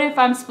 because what if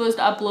I'm supposed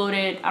to upload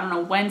it, I don't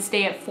know,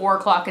 Wednesday at 4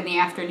 o'clock in the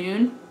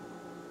afternoon,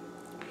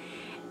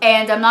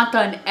 and I'm not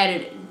done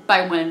editing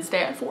by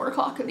Wednesday at 4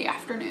 o'clock in the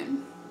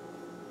afternoon.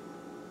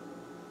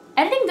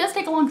 Editing does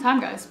take a long time,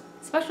 guys,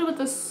 especially with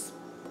this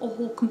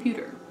old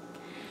computer.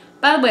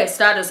 By the way,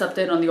 status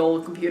update on the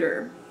old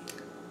computer.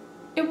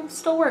 It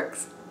still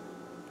works.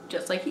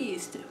 Just like he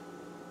used to.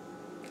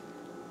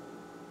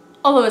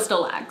 Although it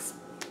still lags.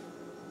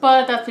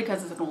 But that's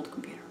because it's an old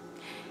computer.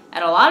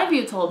 And a lot of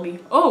you told me,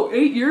 oh,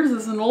 8 years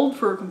isn't old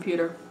for a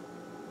computer.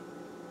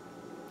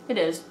 It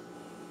is.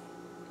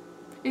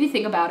 If you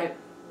think about it.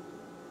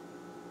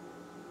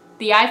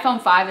 The iPhone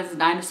 5 is a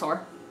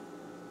dinosaur.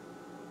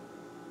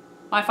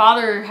 My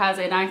father has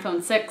an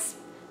iPhone 6.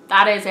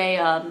 That is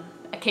a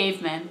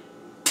caveman.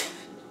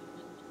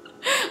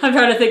 I'm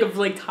trying to think of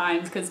like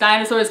times, because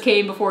dinosaurs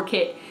came before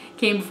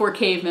Came before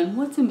cavemen.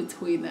 What's in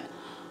between that?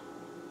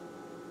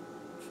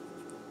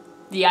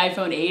 The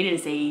iPhone 8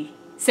 is a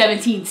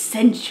 17th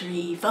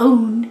century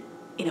phone,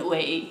 in a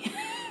way.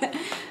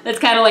 That's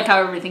kind of like how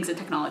everybody thinks of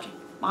technology.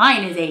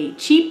 Mine is a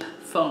cheap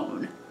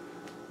phone.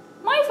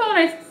 My phone,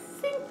 I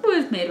think,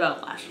 was made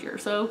about last year,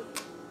 so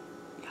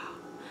yeah.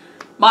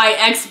 My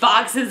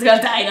Xbox is a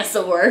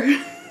dinosaur.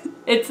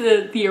 It's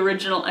the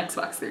original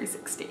Xbox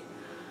 360.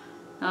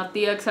 Not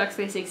the Xbox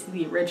 360,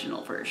 the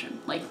original version,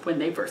 like when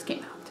they first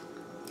came out.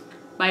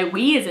 My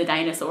Wii is a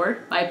dinosaur.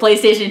 My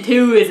PlayStation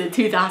 2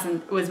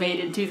 was made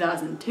in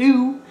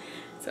 2002.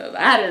 So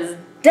that is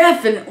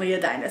definitely a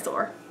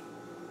dinosaur.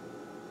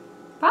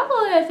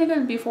 Probably, I think it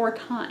was before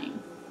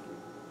time.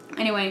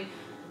 Anyway,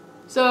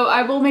 so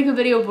I will make a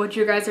video of what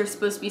you guys are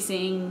supposed to be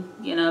seeing,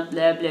 you know,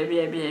 blah, blah,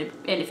 blah, blah,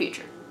 in the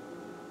future.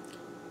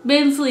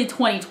 Basically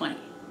 2020.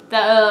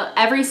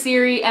 Every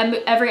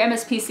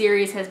MSP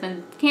series has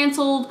been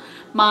canceled.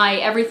 My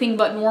Everything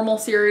But Normal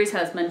series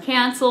has been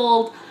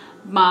canceled.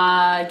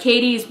 My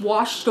Katie's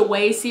Washed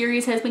Away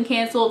series has been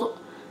canceled.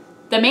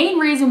 The main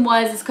reason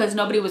was because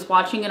nobody was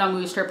watching it on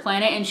Wizard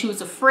Planet, and she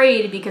was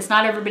afraid because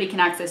not everybody can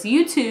access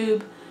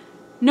YouTube.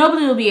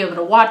 Nobody will be able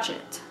to watch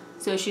it.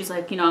 So she's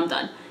like, you know, I'm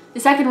done. The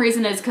second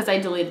reason is because I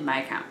deleted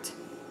my account.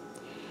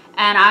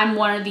 And I'm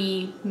one of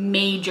the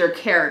major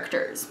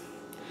characters.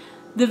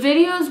 The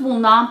videos will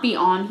not be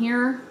on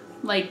here.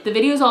 Like, the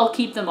videos, I'll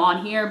keep them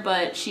on here,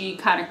 but she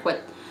kind of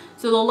quit.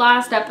 So the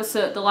last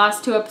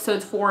two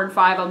episodes, 4 and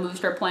 5 on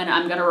Wizard Planet,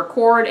 I'm going to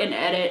record and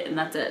edit, and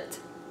that's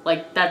it.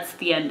 Like, that's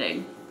the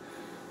ending.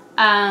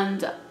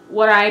 And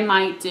what I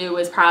might do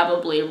is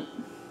probably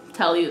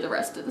tell you the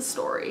rest of the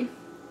story.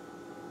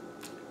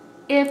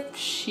 If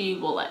she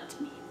will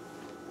let me.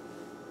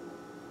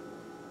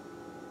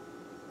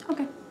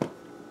 Okay.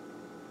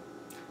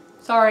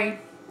 Sorry.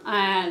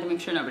 I had to make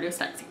sure nobody was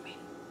texting me.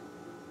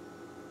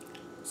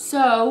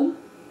 So,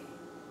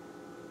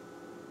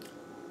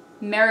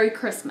 Merry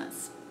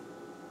Christmas.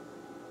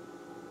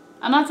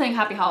 I'm not saying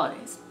Happy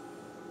Holidays.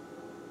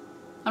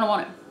 I don't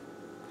want to.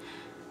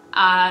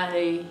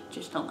 I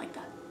just don't like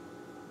that.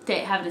 To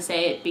have to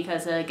say it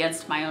because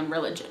against my own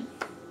religion.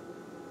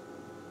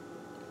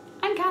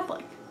 I'm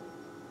Catholic.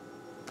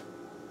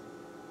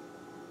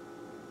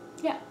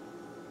 Yeah.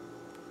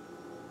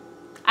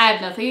 I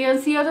have nothing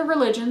against the other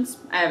religions.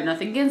 I have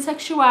nothing against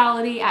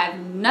sexuality. I have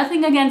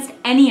nothing against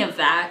any of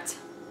that.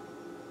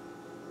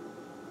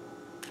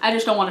 I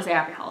just don't want to say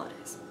Happy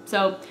Holidays.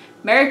 So,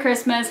 Merry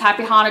Christmas,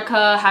 Happy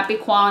Hanukkah, Happy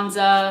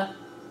Kwanzaa.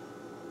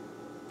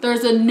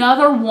 There's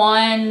another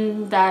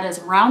one that is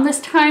around this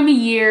time of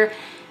year,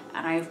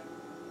 and I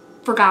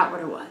forgot what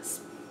it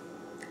was.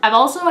 I've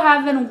also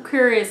been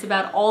curious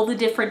about all the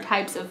different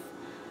types of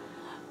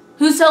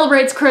who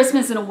celebrates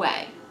Christmas in a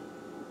way,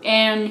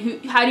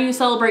 and how do you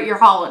celebrate your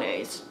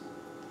holidays?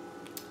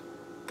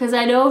 Because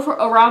I know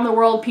around the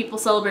world people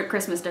celebrate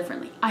Christmas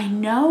differently. I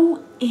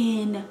know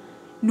in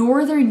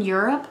Northern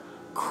Europe,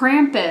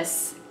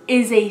 Krampus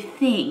is a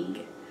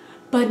thing,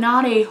 but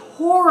not a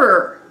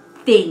horror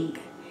thing.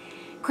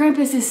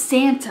 Krampus is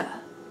Santa.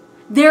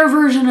 Their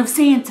version of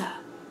Santa.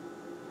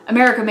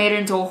 America made it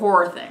into a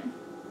horror thing.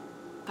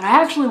 But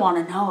I actually want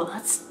to know.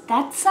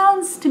 That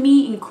sounds to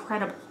me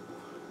incredible.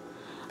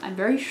 I'm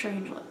very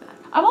strange like that.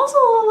 I'm also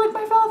a little like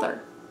my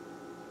father.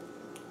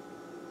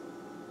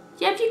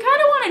 Yeah, if you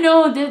kind of want to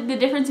know the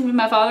difference between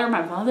my father and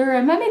my mother,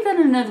 I might make that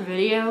in another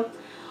video.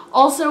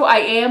 Also, I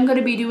am going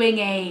to be doing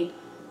a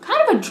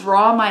kind of a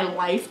draw my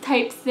life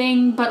type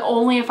thing, but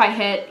only if I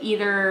hit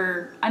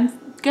either, I'm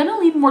going to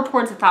lean more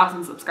towards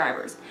 1,000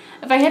 subscribers.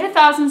 If I hit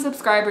 1,000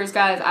 subscribers,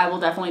 guys, I will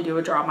definitely do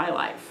a draw my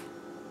life.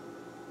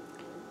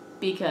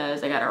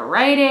 Because I got to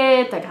write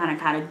it, I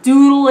kind of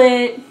doodle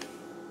it.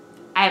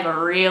 I have a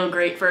real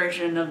great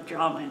version of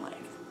Draw My Life.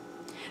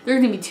 There's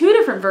going to be 2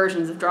 different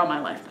versions of Draw My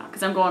Life now,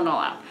 because I'm going all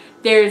out.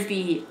 There's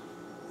the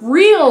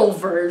real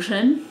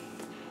version,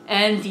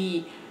 and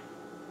the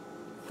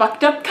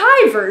fucked up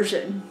Kai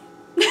version.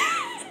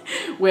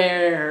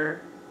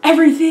 Where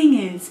everything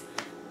is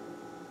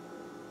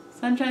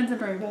sunshines and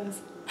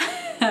rainbows.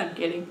 I'm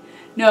kidding.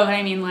 No, but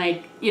I mean,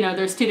 like, you know,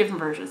 there's 2 different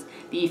versions.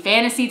 The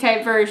fantasy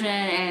type version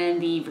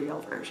and the real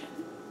version.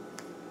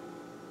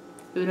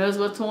 Who knows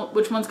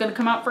which one's going to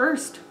come out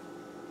first?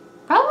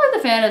 Probably the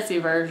fantasy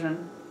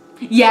version.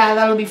 Yeah,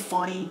 that'll be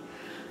funny.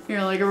 You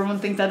know, like, everyone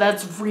thinks that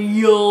that's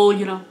real,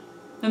 you know.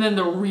 And then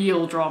the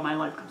real Draw My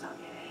Life comes out.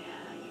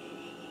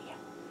 Yeah.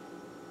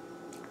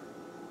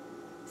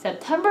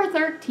 September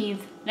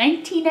 13th,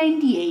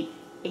 1998,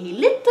 a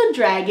little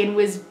dragon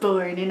was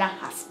born in a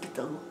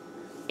hospital.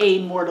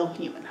 A mortal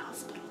human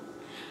hospital.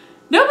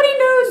 Nobody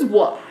knows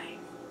why.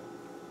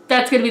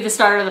 That's going to be the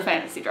start of the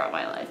fantasy Draw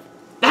My Life.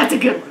 That's a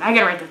good one. I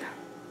gotta write that down.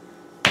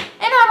 And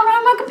I don't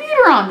have my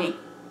computer on me.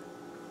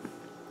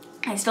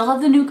 I still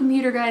have the new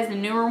computer, guys, the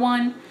newer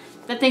one.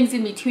 That thing's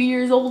gonna be 2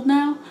 years old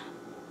now.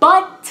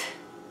 But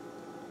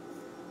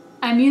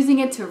I'm using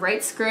it to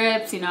write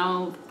scripts, you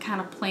know, kind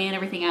of plan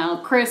everything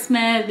out.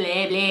 Christmas, blah,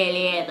 blah,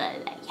 blah, blah,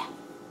 blah, yeah.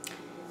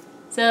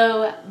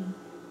 So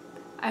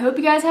I hope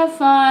you guys have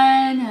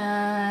fun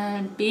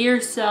and be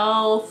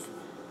yourself.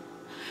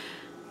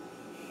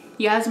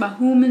 You guys, my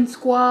human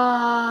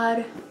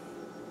squad.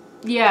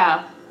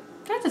 Yeah,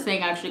 that's a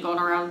thing actually going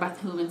around about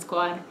the human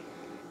squad.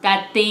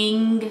 That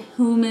thing,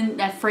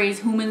 that phrase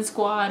human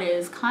squad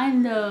is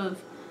kind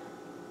of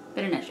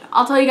bit of an issue.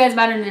 I'll tell you guys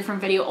about it in a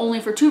different video, only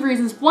for 2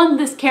 reasons. One,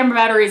 this camera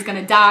battery is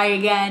gonna die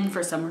again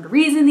for some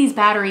reason. These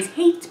batteries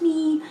hate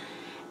me.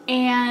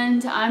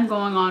 And I'm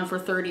going on for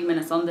 30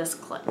 minutes on this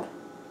clip.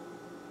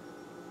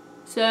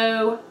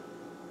 So,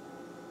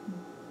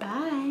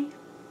 bye.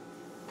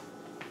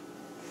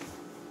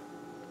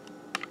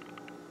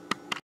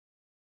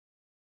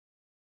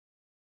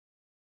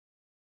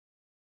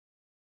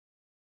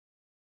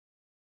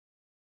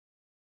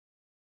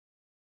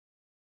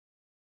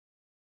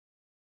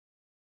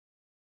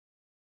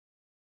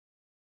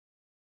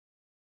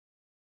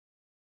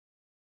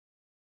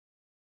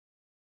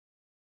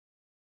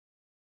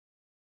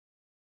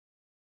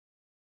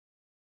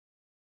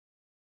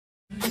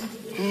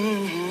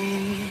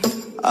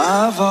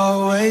 I've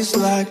always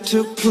liked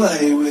to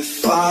play with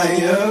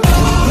fire.